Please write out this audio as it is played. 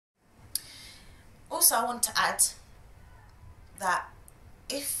Also, I want to add that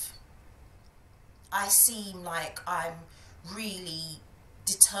if I seem like I'm really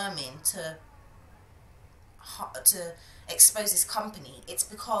determined to expose this company, it's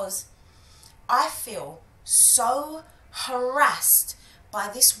because I feel so harassed by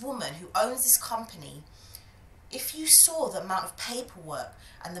this woman who owns this company. If you saw the amount of paperwork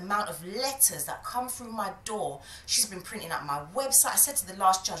and the amount of letters that come through my door, she's been printing out my website. I said to the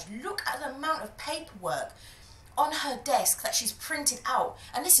last judge, look at the amount of paperwork on her desk that she's printed out.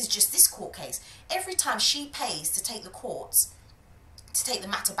 And this is just this court case. Every time she pays to take the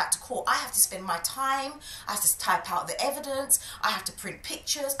matter back to court, I have to spend my time, I have to type out the evidence, I have to print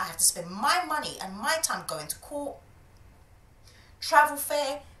pictures, I have to spend my money and my time going to court, travel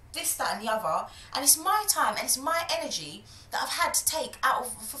fare, this, that and the other, and it's my time and it's my energy that I've had to take out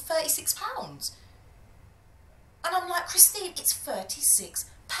for £36. And I'm like, Christine, it's £36.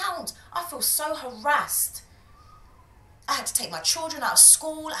 I feel so harassed. I had to take my children out of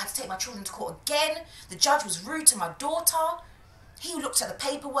school, I had to take my children to court again. The judge was rude to my daughter. He looked at the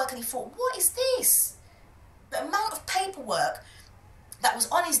paperwork and he thought, what is this? The amount of paperwork that was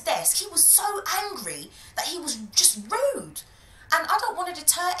on his desk, he was so angry that he was just rude. And I don't want to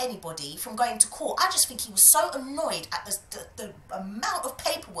deter anybody from going to court. I just think he was so annoyed at the amount of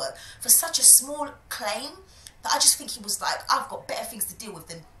paperwork for such a small claim that I just think he was like, I've got better things to deal with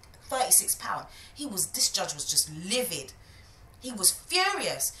than £36. This judge was just livid. He was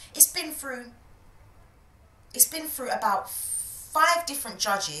furious. It's been through about 5 different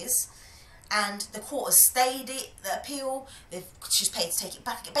judges, and the court has stayed it, the appeal. She's paid to take it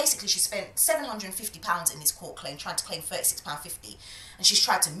back. Basically, she spent £750 in this court claim, trying to claim £36.50. And she's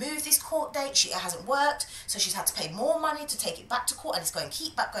tried to move this court date. It hasn't worked, so she's had to pay more money to take it back to court, and it's going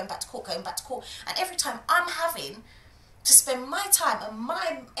back to court. And every time I'm having to spend my time and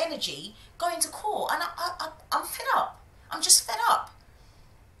my energy going to court, and I'm fed up. I'm just fed up.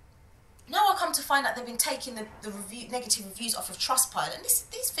 Now I come to find out they've been taking the negative reviews off of Trustpilot, and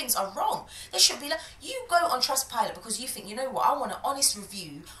these things are wrong. They should be like, you go on Trustpilot because you think, you know what, I want an honest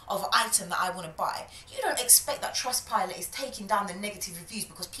review of an item that I want to buy. You don't expect that Trustpilot is taking down the negative reviews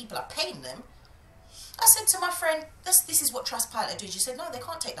because people are paying them. I said to my friend, this is what Trustpilot do. She said, no, they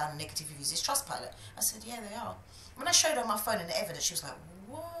can't take down the negative reviews, it's Trustpilot. I said, yeah, they are. When I showed her my phone and the evidence, she was like,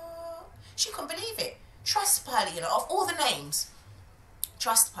 what? She couldn't believe it. Trustpilot, you know, of all the names,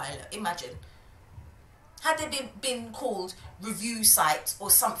 Trustpilot, imagine. Had they been called review site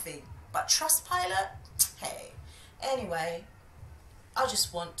or something, but Trustpilot, hey. Anyway, I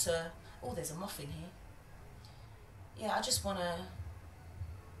just want to, oh, there's a muffin here. Yeah, I just want to,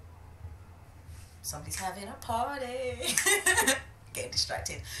 somebody's having a party. Getting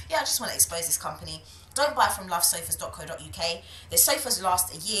distracted. Yeah, I just want to expose this company. Don't buy from lovesofas.co.uk. Their sofas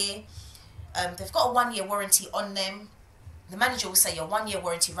last a year. They've got a 1-year warranty on them. The manager will say your 1-year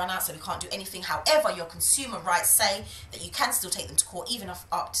warranty ran out, so we can't do anything. However, your consumer rights say that you can still take them to court, even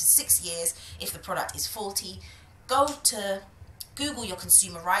up to 6 years if the product is faulty. Go to Google your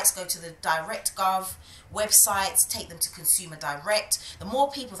consumer rights, go to the Direct.gov websites, take them to Consumer Direct. The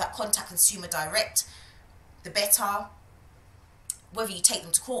more people that contact Consumer Direct, the better. Whether you take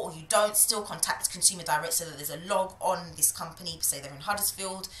them to court or you don't, still contact Consumer Direct so that there's a log on this company. Say they're in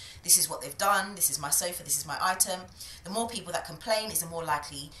Huddersfield, this is what they've done, this is my sofa, this is my item. The more people that complain is the more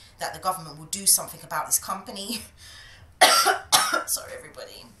likely that the government will do something about this company. Sorry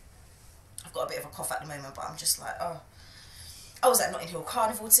everybody, I've got a bit of a cough at the moment, but I'm just like, oh. I was at Notting Hill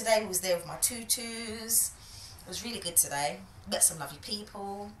Carnival today, was there with my tutus. It was really good today, met some lovely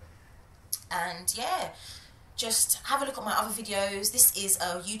people, and yeah. Just have a look at my other videos. This is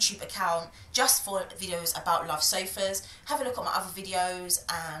a YouTube account just for videos about Love Sofas. Have a look at my other videos,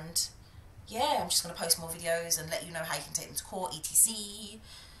 and yeah, I'm just going to post more videos and let you know how you can take them to court, etc.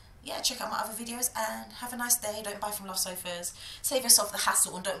 Yeah, check out my other videos and have a nice day. Don't buy from Love Sofas. Save yourself the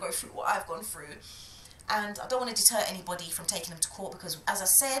hassle and don't go through what I've gone through. And I don't want to deter anybody from taking them to court because, as I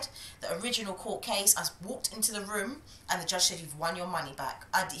said, the original court case, I walked into the room and the judge said, you've won your money back.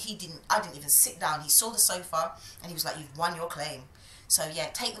 I didn't even sit down. He saw the sofa and he was like, you've won your claim. So yeah,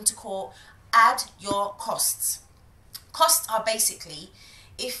 take them to court. Add your costs. Costs are basically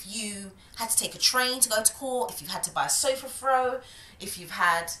if you had to take a train to go to court, if you had to buy a sofa throw, if you've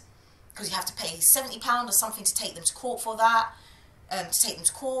had, because you have to pay £70 or something to take them to court for that. To take them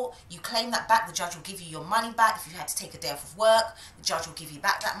to court, you claim that back, the judge will give you your money back. If you had to take a day off of work, the judge will give you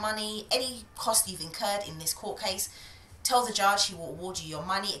back that money. Any cost you've incurred in this court case, tell the judge, he will award you your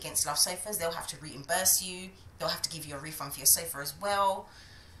money against Love Sofas. They'll have to reimburse you. They'll have to give you a refund for your sofa as well.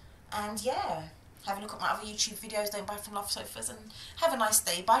 And yeah, Have a look at my other YouTube videos. Don't buy from Love Sofas, and have a nice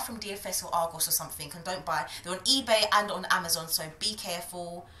day. Buy from DFS or Argos or something, and don't buy. They're on eBay and on Amazon, so be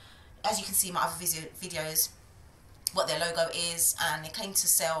careful. As you can see in my other videos, what their logo is, and they claim to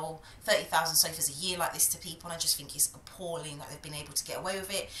sell 30,000 sofas a year like this to people, and I just think it's appalling that they've been able to get away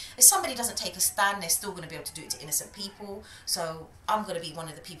with it. If somebody doesn't take a stand, they're still going to be able to do it to innocent people, so I'm going to be one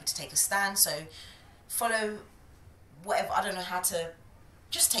of the people to take a stand. So follow whatever, I don't know how to,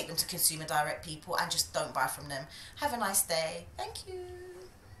 just take them to consumer direct people and just don't buy from them. Have a nice day. Thank you.